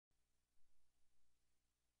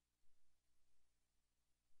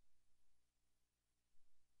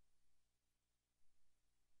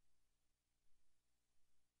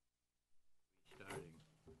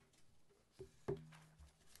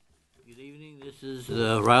evening. This is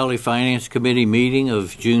the Raleigh Finance Committee meeting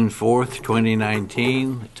of June 4th,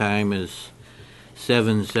 2019. The time is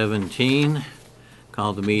 7:17.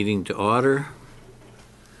 Call the meeting to order.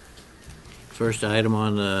 First item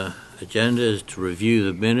on the agenda is to review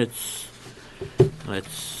the minutes.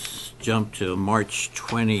 Let's jump to March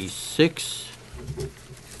 26th.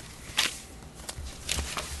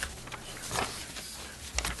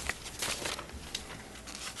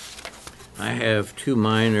 I have two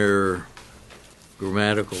minor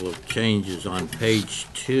grammatical changes on page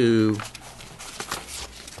 2.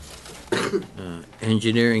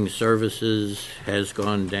 Engineering services has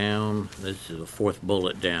gone down. This is the fourth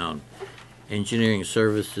bullet down. Engineering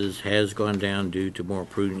services has gone down due to more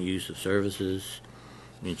prudent use of services.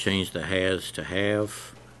 You change the has to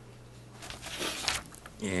have.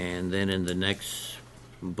 And then in the next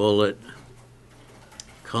bullet,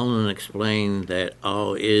 Cullen explained that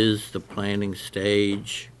all is the planning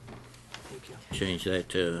stage. Change that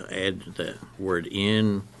to add the word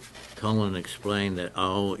in. Cullen explained that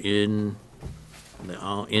all in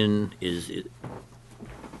is it.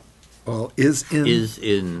 All is in. Is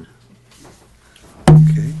in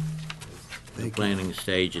Okay. the planning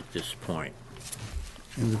stage at this point.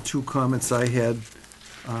 And the two comments I had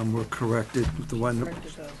were corrected with the one.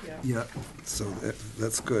 Corrected those, yeah. Yeah. So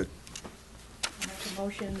that's good. Make a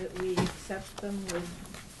motion that we accept them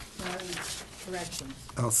with corrections.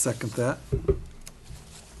 I'll second that.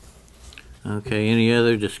 Okay, any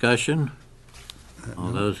other discussion?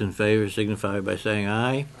 All those in favor signify by saying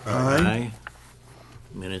aye. Aye.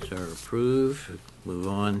 Minutes are approved. Move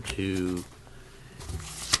on to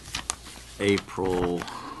April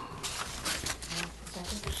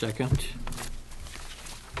 2nd.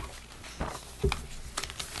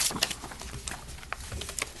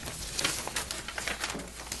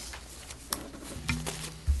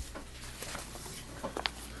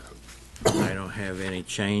 I don't have any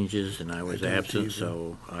changes, and I was I don't absent, either.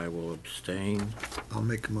 so I will abstain. I'll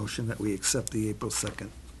make a motion that we accept the April 2nd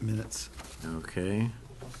minutes. Okay.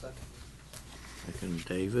 Second,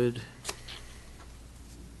 David.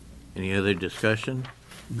 Any other discussion?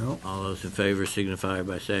 No. All those in favor signify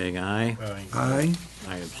by saying aye. Aye.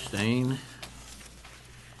 I abstain.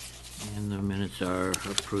 And the minutes are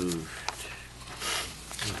approved.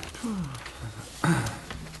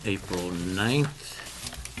 April 9th.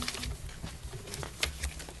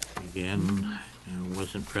 Again, I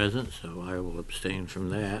wasn't present, so I will abstain from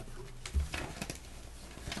that.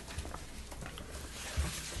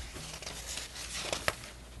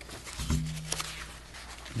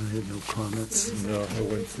 I had no comments. No, I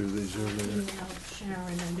went through these earlier. Emailed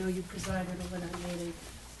Sharon, I know you presided over that meeting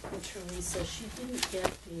with Teresa. She didn't get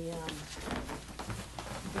the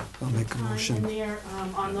I'll make a time in motion. there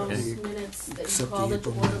on those Okay. minutes that you Accept the called it to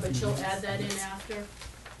April order, 9th but she'll minutes. add that in after.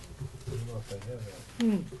 I don't know if I have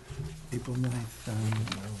that. April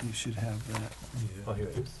 9th, you should have that. Oh, here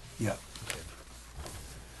it is. Yeah.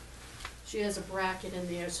 She has a bracket in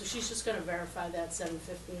there, so she's just gonna verify that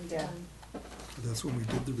 7:15 Yeah. time. That's when we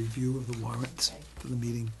did the review of the warrants for the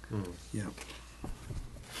meeting. Yeah.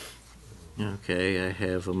 Okay, I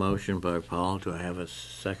have a motion by Paul. Do I have a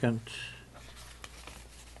second?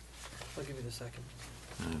 I'll give you the second.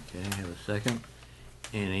 Okay, I have a second.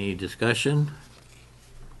 Any discussion?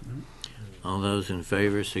 All those in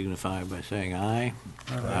favor signify by saying aye.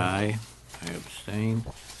 Aye. I abstain.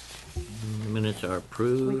 And the minutes are We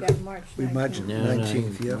approved. got March We 19th. March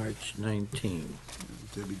 19th, yeah. March 19th.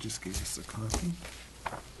 Debbie just gave us a copy.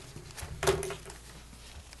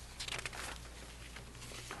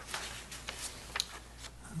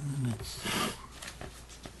 Let's see.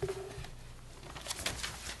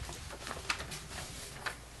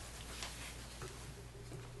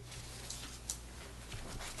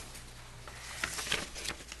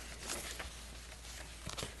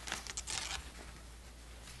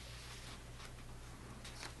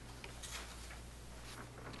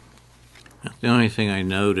 The only thing I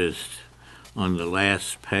noticed on the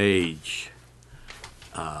last page,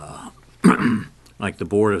 like the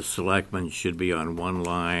Board of Selectmen should be on one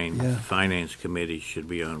line, Yeah. Finance Committee should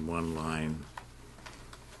be on one line.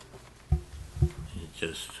 It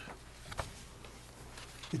just,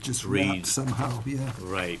 It just Read. reads somehow, yeah.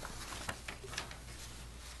 right.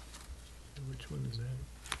 Which one is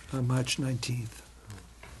that? March 19th.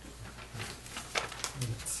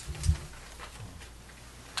 Minutes.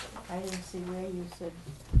 I didn't see where you said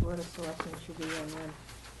Board of Selectmen should be on one.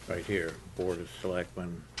 Right here, Board of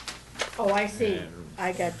Selectmen Oh, I see. and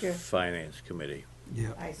I got you. Finance Committee.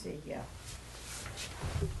 Yeah. I see, yeah.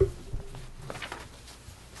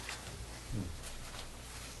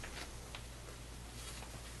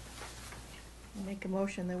 Make a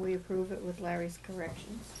motion that we approve it with Larry's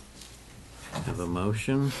corrections. Have a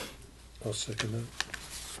motion. I'll second that.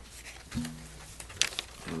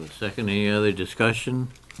 Have a second. Any other discussion?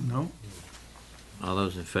 No? All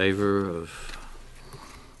those in favor of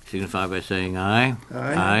signify by saying aye.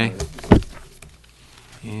 Aye.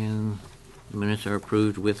 And the minutes are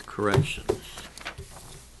approved with corrections.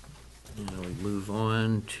 Now we move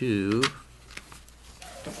on to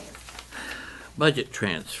budget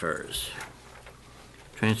transfers.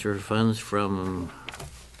 Transfer funds from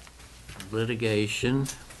litigation,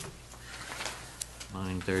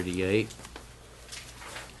 line 38,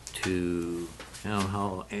 to Town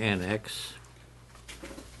Hall Annex,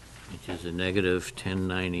 which is a negative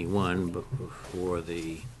 1091, but before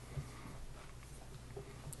the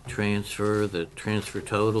transfer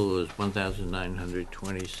total is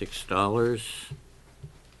 $1,926.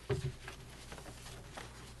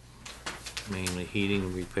 Mainly heating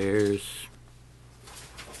and repairs.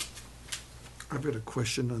 I've got a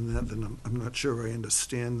question on that, and I'm not sure I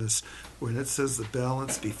understand this. When it says the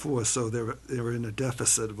balance before, so they're in a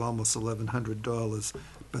deficit of almost $1,100,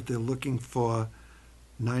 but they're looking for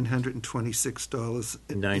 $926.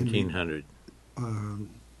 1,900.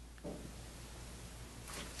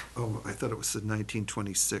 Oh, I thought it was said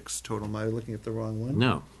 1926 total. Am I looking at the wrong one?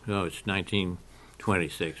 No, it's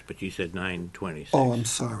 1926, but you said 926. Oh, I'm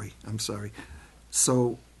sorry.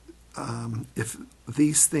 So, if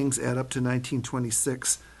these things add up to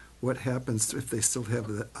 1926, what happens if they still have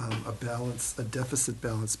a deficit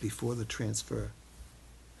balance before the transfer?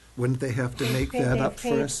 Wouldn't they have to make that up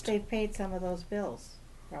first? They've paid some of those bills,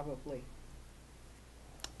 probably.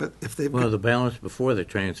 But if they've Well, got the balance before the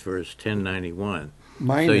transfer is 1091.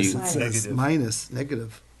 minus, so it says Negative. minus,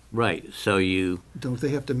 negative. Right, so you, Don't they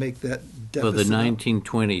have to make that deficit well, the up?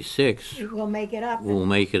 1926 We'll make it up. will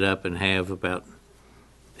make it up and have about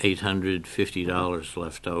 $850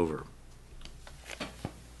 left over.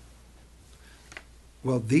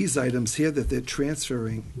 Well, these items here that they're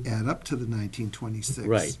transferring add up to the 1926.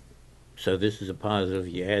 Right. So this is a positive.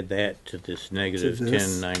 You add that to this negative To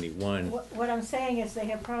this. 1091. What I'm saying is they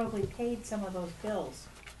have probably paid some of those bills.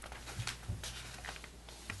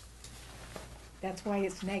 That's why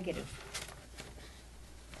it's negative.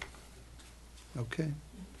 Okay.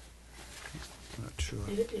 Not sure.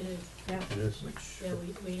 It is, Yeah. It is. yeah,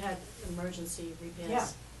 we had emergency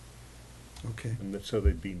repairs. Okay. And so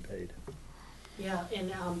they've been paid. Yeah,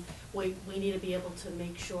 and we need to be able to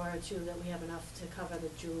make sure too that we have enough to cover the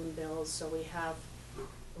June bills, so we have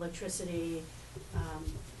electricity,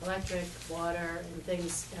 electric, water, and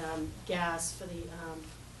things, gas for the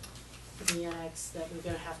annex that we're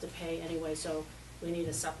gonna have to pay anyway, so we need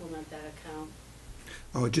to supplement that account.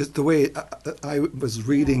 Oh, just the way I was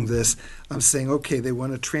reading this, I'm saying, okay, they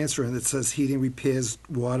want to transfer, and it says heating, repairs,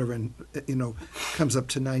 water, and, comes up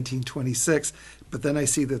to 1926. But then I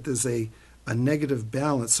see that there's a negative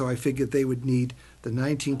balance, so I figured they would need the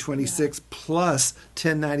 1926 plus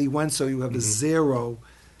 1091, so you have a zero.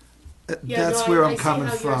 Yeah, That's no, where I I'm see coming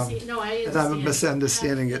how you're from. seeing- No, I And I'm understand.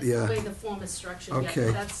 misunderstanding it, yeah. That's the way the form is structured,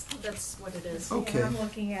 Okay. yeah, that's what it is. Okay. And I'm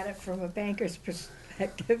looking at it from a banker's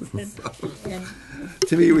perspective, and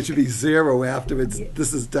To me, it should be zero after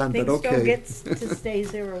this is done, but things don't okay. get to stay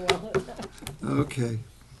zero all the time. Okay.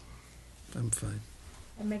 I'm fine.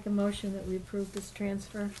 I make a motion that we approve this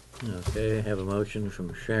transfer. Okay, I have a motion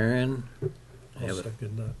from Sharon. I I'll have a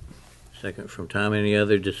second that. second from Tom. Any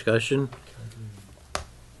other discussion?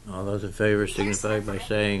 All those in favor signify by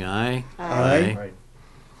saying aye. Aye. Right.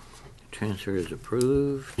 Transfer is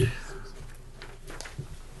approved.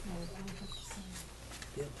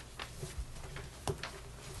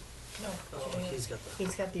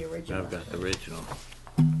 He's got the original. I've got the original.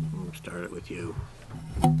 We'll start it with you.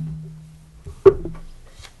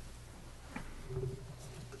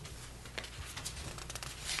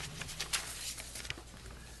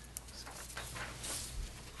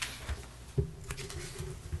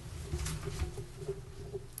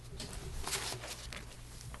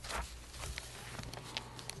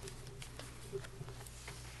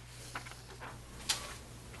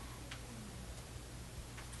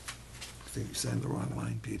 I think you signed the wrong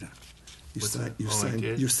line, Peter. You What's signed, that? Oh, I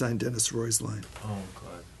did? you signed Dennis Roy's line. Oh,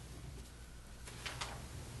 God.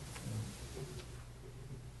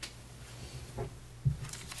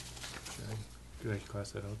 Should I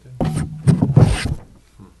cross that out there?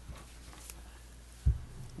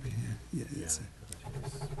 Yeah, it's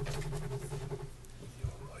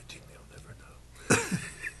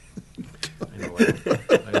I know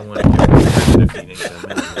I don't want to give him if he didn't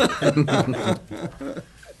come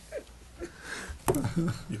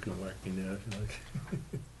in. You can whack me now if you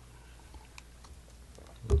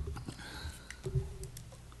like.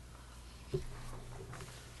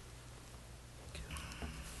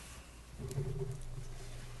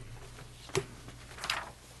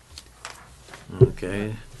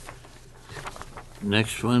 Okay.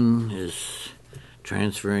 Next one is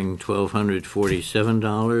transferring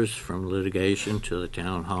 $1,247 from litigation to the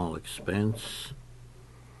town hall expense.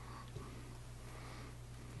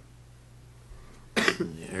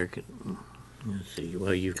 Let's see,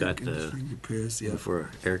 well, you've got the, Conditioning repairs, yeah.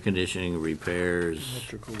 for air conditioning repairs,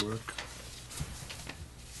 Electrical work.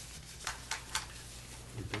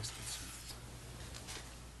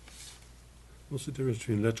 What's the difference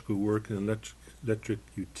between electrical work and electric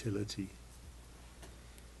utility?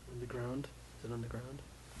 Underground? Is it underground?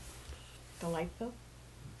 The light bill?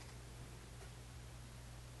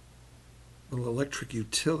 Well, electric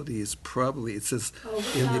utility is probably, it says, Oh,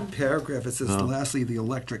 in the paragraph, it says, Oh. lastly, the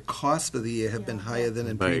electric costs for the year have been Yeah. higher than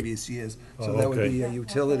in Right. previous years. So Oh, that would okay. be a That's why I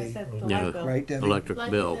utility, said the Yeah. light bill. right, Debbie? electric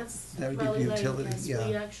Like, bill. that's That would be probably like, utility, yes, yeah.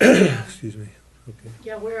 we actually, Excuse me. Okay.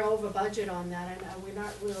 yeah, we're over budget on that, and we're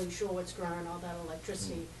not really sure what's going on, all that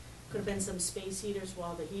electricity. Could have been some space heaters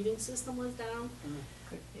while the heating system was down.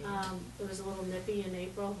 Could be. It was a little nippy in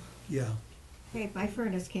April, Yeah. Hey, my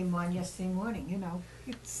furnace came on yesterday morning, you know,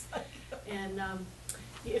 it's like. and,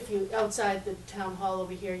 if you, outside the town hall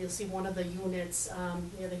over here, you'll see one of the units,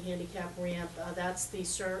 near the handicap ramp, that's the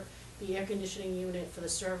the air conditioning unit for the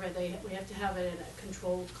server. We have to have it in a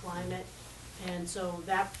controlled climate, and so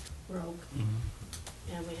that broke,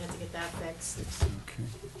 and we had to get that fixed. Okay.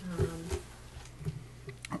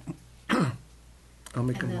 I'll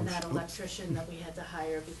make a And then motion. that electrician that we had to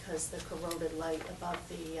hire because the corroded light above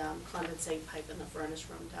the condensate pipe in the furnace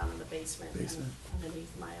room down in the basement and Basement. underneath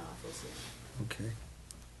my office. Okay.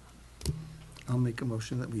 I'll make a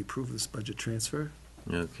motion that we approve this budget transfer.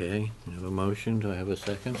 Okay, I have a motion, do I have a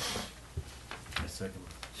second? A second.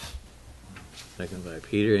 Second by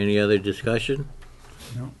Peter, any other discussion?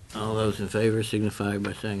 No? All those in favor signify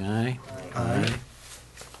by saying aye. Aye.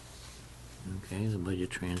 Okay, the budget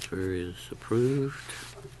transfer is approved.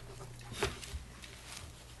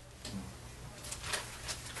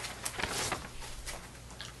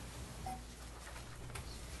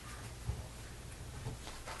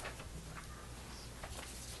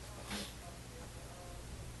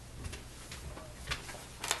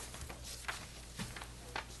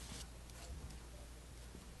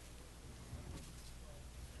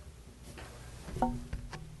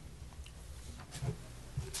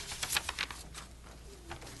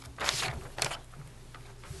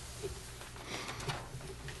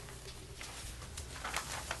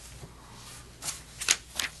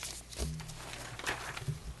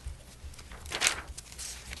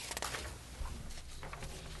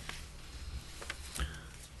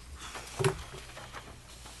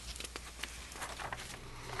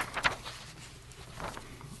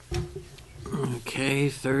 Okay,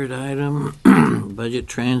 third item, budget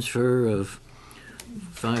transfer of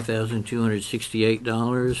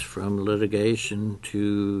 $5,268 from litigation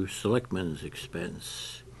to selectmen's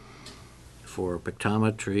expense for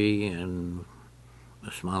pictometry and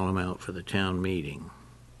a small amount for the town meeting.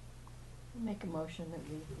 Make a motion that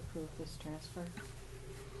we approve this transfer.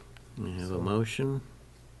 We have a motion,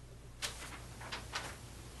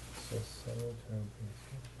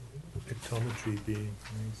 Pictometry being.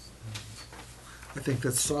 I think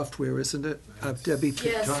that's software, isn't it? Debbie,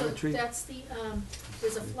 Yeah, so pictometry? that's the,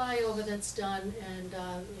 there's a flyover that's done, and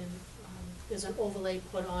there's an overlay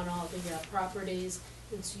put on all the properties.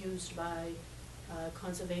 It's used by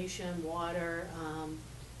conservation, water,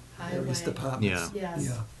 highway. Various departments. Yeah. Yes.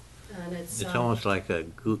 Yeah. And it's. it's almost like a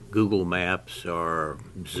Google Maps or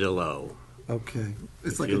Zillow. Okay.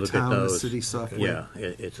 It's If like you a look at town or those, city software. Yeah,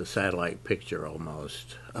 it's a satellite picture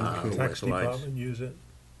almost. Okay. Tax with lights. department use it?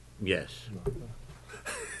 Yes.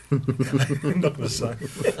 I'm not gonna sign.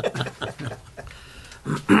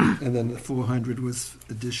 And then the 400 was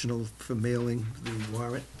additional for mailing the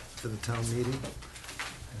warrant for the town meeting.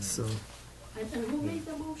 So, And who made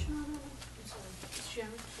the motion on that one? I'm sorry,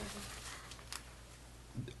 Sharon?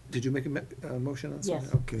 did you make a motion on something?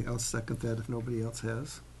 Yes. Okay, I'll second that if nobody else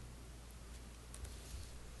has.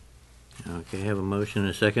 Okay, have a motion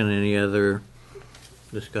and a second. Any other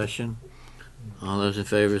discussion? All those in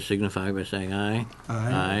favor signify by saying aye.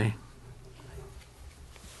 Aye.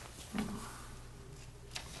 The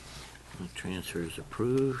transfer is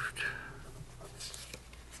approved.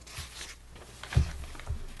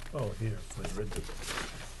 Oh, here, I read the,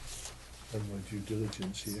 done my due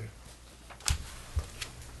diligence here.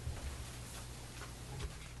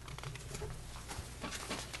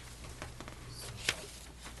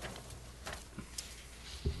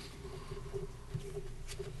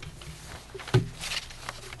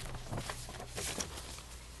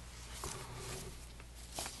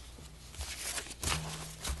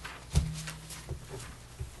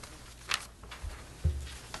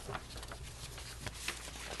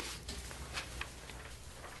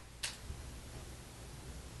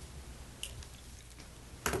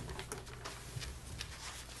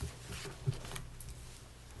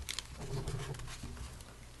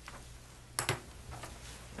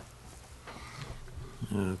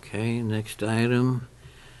 Okay, next item,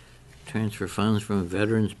 transfer funds from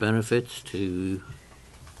veterans benefits to,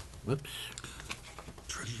 whoops,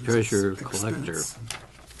 treasurer collector. Expense.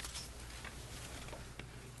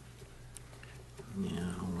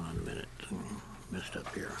 Yeah, hold on a minute, I'm messed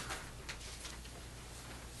up here.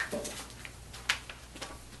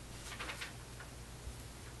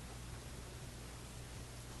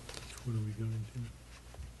 What are we going to?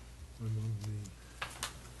 I'm on the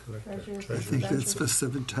collector. Treasurer's I think that's for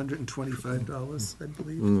expenses. $725, I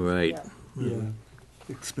believe. Right, Yeah. Yeah.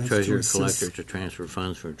 Expense to treasurer assist collector to transfer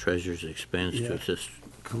funds from treasurer's expense to Yeah. assist.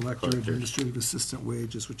 collector collectors. administrative assistant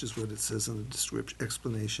wages, which is what it says in the description,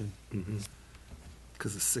 explanation, Mm-hmm.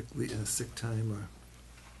 because of sick time or.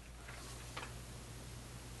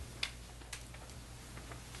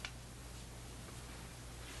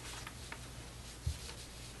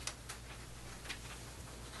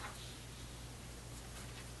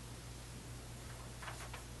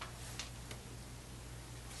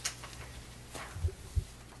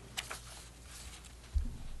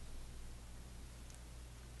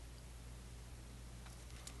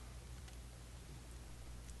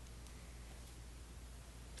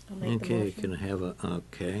 I'll make the Okay, motion. can I have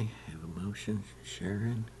have a motion,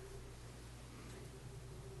 Sharon?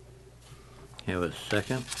 Have a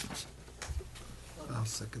second? I'll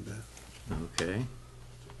second that. Okay.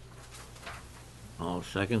 All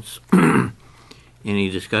seconds.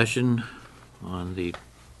 Any discussion on the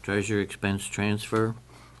treasurer expense transfer?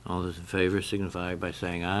 All those in favor signify by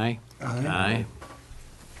saying aye. Aye. Aye.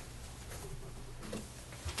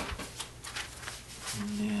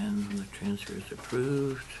 And the transfer is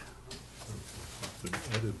approved. But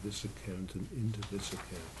out of this account and into this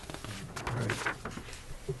account. Right.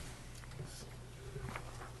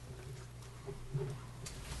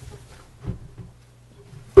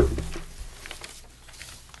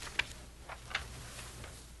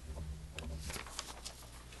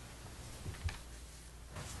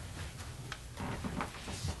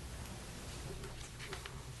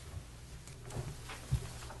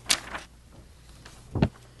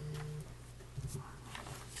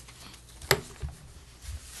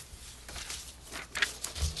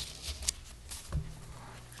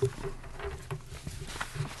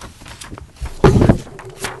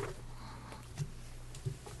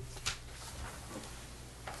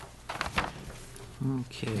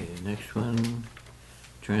 Okay, next one.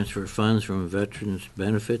 Transfer funds from veterans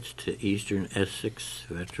benefits to Eastern Essex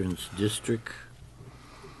Veterans District.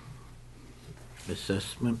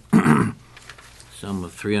 Assessment. Sum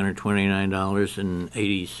of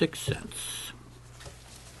 $329.86.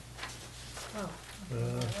 Oh,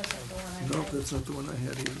 that's not the one I No, had. that's not the one I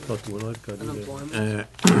had either. Not the one I've got either. Unemployment.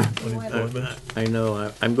 I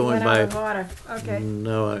know, I'm going Went out of by, order, okay.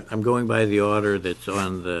 no, I'm going by the order that's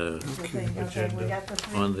on the, The thing, okay, we Agenda. got the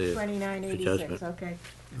On the 329.86, adjustment. okay.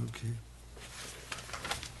 Okay.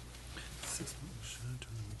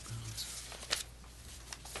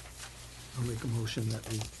 I'll make a motion that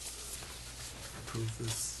we approve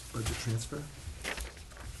this budget transfer.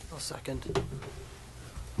 I'll second.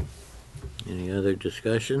 any other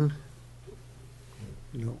discussion?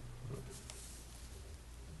 No.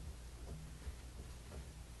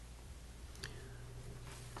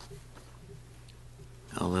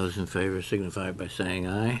 All those in favor signify by saying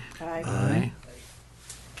aye. Aye.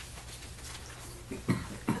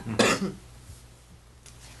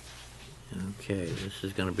 Okay, this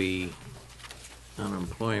is gonna be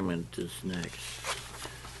unemployment is next.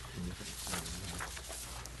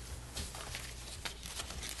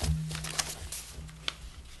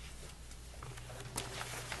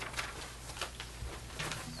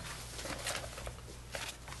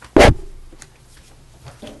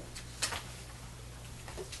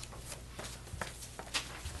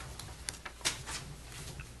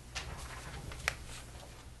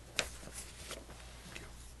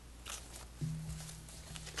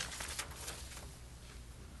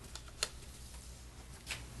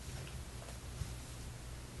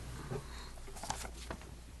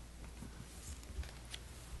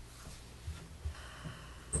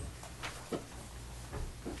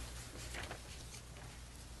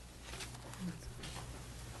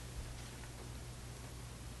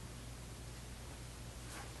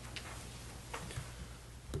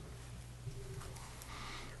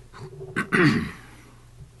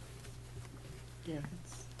 Yeah,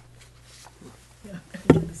 it's, yeah,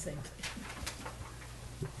 I did the same thing.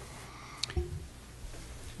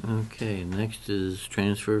 Okay, next is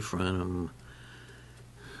transfer from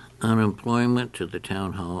unemployment to the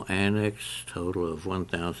town hall annex, total of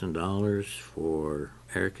 $1,000 for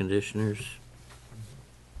air conditioners.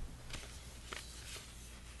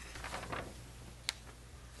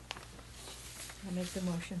 I'll make the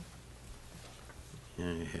motion.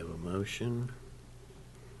 I have a motion.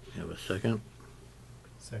 Have a second?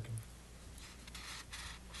 Second.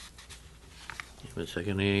 Have a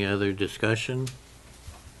second. Any other discussion?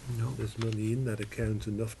 No. There's money in that account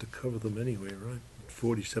enough to cover them anyway, right?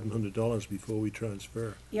 $4,700 before we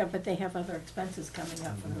transfer. Yeah, but they have other expenses coming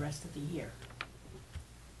up for the rest of the year.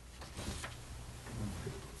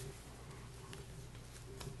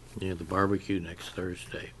 Yeah, the barbecue next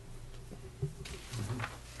Thursday. Maybe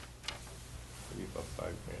about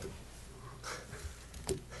 $5,000.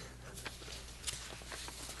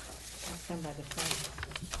 That's done by the price.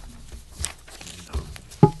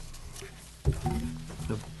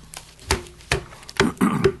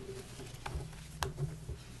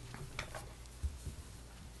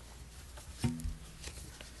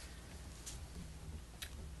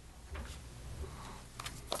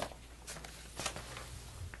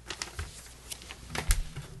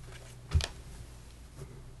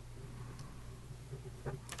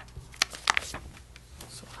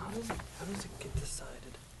 So how does it get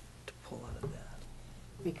decided to pull out of that?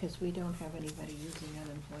 Because we don't have anybody using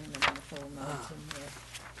unemployment in the full amounts in there.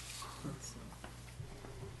 So,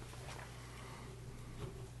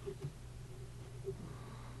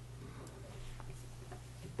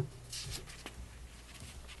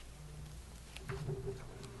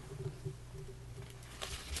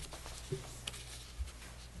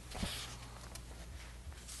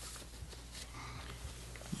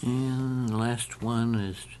 And the last one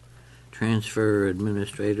is transfer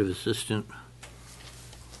administrative assistant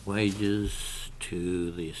wages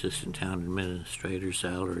to the assistant town administrator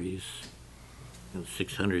salaries of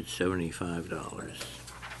 $675.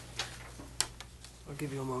 I'll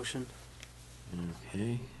give you a motion.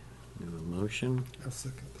 Okay, we have a motion I'll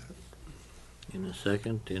second that. in a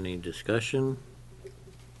second. Any discussion?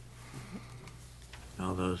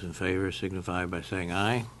 All those in favor signify by saying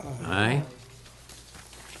aye. Aye.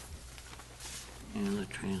 And the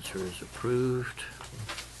transfer is approved.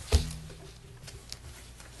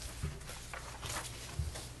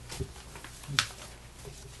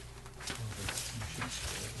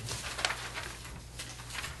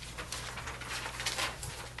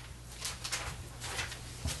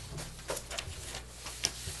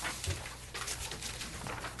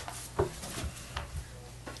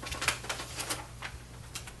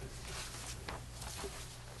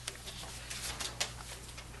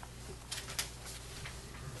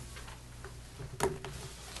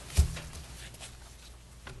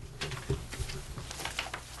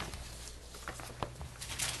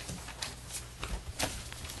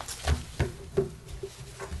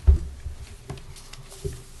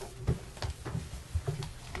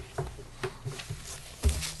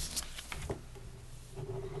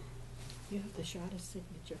 you have the shortest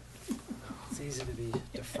signature. It's easy to be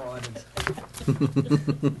defrauded.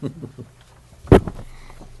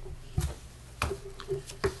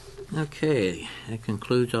 Okay, that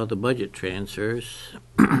concludes all the budget transfers.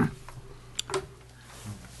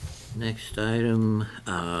 Next item,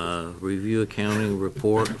 review accounting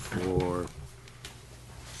report for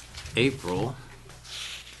April.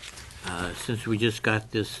 Since we just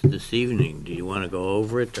got this evening, do you want to go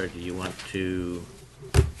over it, or do you want to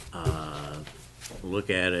look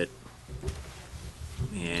at it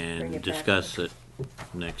Bring and it back discuss it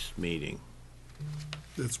next meeting?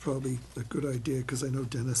 That's probably a good idea, because I know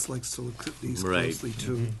Dennis likes to look at these Right. closely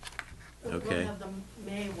too. Okay. We'll have the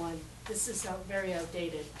May one. This is very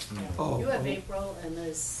outdated. Oh, You have oh. April, and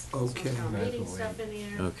there's some Okay. town Might as meeting well stuff in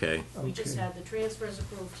here. Okay, We just Okay. had the transfers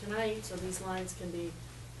approved tonight, so these lines can be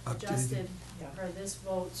adjusted Yeah. for this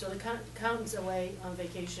vote. So the accountant's away on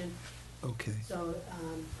vacation, Okay, so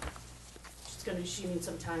she needs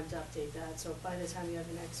some time to update that. So by the time you have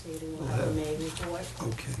your next meeting, we'll have the May report.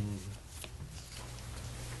 okay.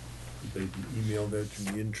 Maybe email that in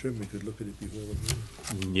the interim, we could look at it before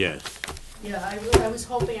the meeting. yes. Yeah, I was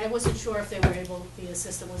hoping, I wasn't sure if they were able, the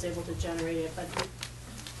assistant was able to generate it, but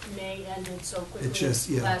May ended so quickly just-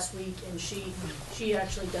 yeah. last week, and she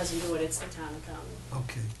actually doesn't do it, it's the town accountant.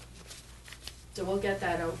 Okay, So we'll get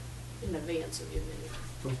that out in advance of your meeting.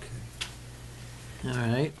 okay. All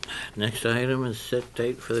right, next item is set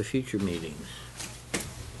date for the future meetings.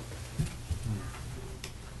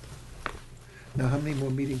 Now, how many more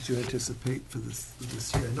meetings do you anticipate for this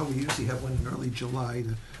year? I know we usually have one in early July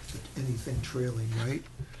to anything trailing, right?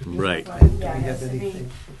 Right. Yeah, Do it we has have to be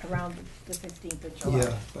anything? around the 15th of July.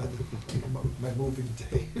 Yeah, by my moving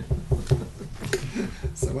day.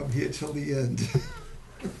 So I'm here till the end.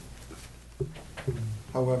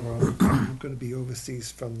 However, I'm going to be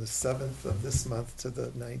overseas from the 7th of this month to the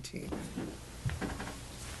 19th.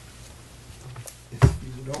 If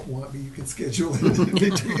you would don't want me, you can schedule it in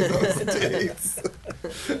between those dates.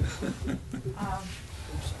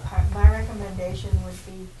 My recommendation would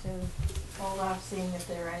be to hold off seeing if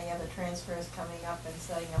there are any other transfers coming up and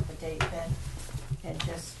setting up a date then, and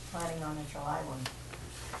just planning on a July one.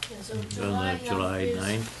 Yeah, so On July, the July is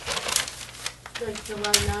 9th. like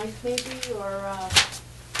July 9th maybe, or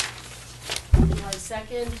July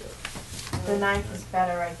 2nd? The 9th is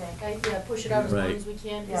better, I think. Yeah, push it out as long Right. as we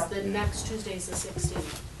can, Yeah. because the next Tuesday's the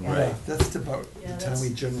 16th. Yeah. Right. That's about the Yeah, time that's- we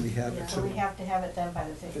generally have yeah. it. So we have to have it done by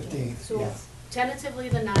the 15th. 15th. So Yes. tentatively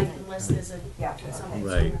the 9th, unless there's a, Yeah, something.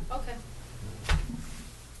 Right. Okay.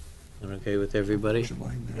 That okay with everybody?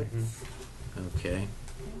 July 9th. Okay.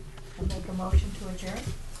 I'll make a motion to adjourn.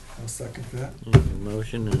 I'll second that.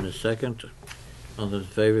 Motion and a second. All those in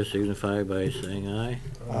favor signify by saying aye.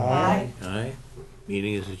 Aye. Aye.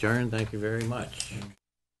 Meeting is adjourned. Thank you very much.